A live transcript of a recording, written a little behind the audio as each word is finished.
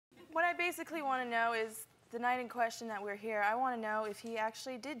What I basically want to know is the night in question that we're here, I want to know if he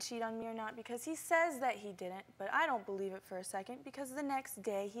actually did cheat on me or not, because he says that he didn't, but I don't believe it for a second, because the next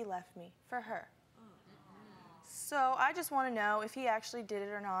day he left me for her. So I just want to know if he actually did it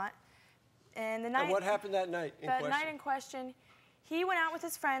or not. And what happened that night in question? That night in question, he went out with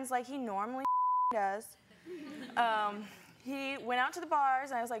his friends like he normally does. He went out to the bars,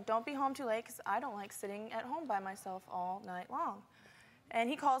 and I was like, don't be home too late, because I don't like sitting at home by myself all night long. And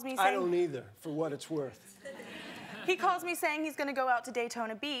he calls me saying... I don't either, for what it's worth. He calls me saying he's going to go out to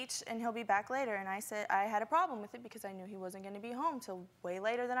Daytona Beach, and he'll be back later. And I said I had a problem with it, because I knew he wasn't going to be home till way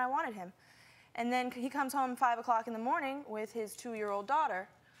later than I wanted him. And then he comes home 5 o'clock in the morning with his 2-year-old daughter.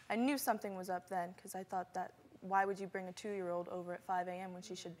 I knew something was up then, because I thought that, why would you bring a 2-year-old over at 5 a.m. when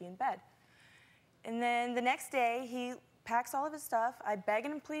she should be in bed? And then the next day, he packs all of his stuff. I beg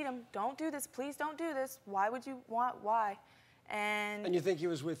and plead him, don't do this, please don't do this. Why would you want, why? And you think he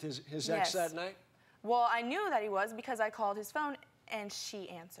was with his ex that night? Well, I knew that he was because I called his phone and she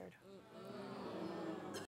answered.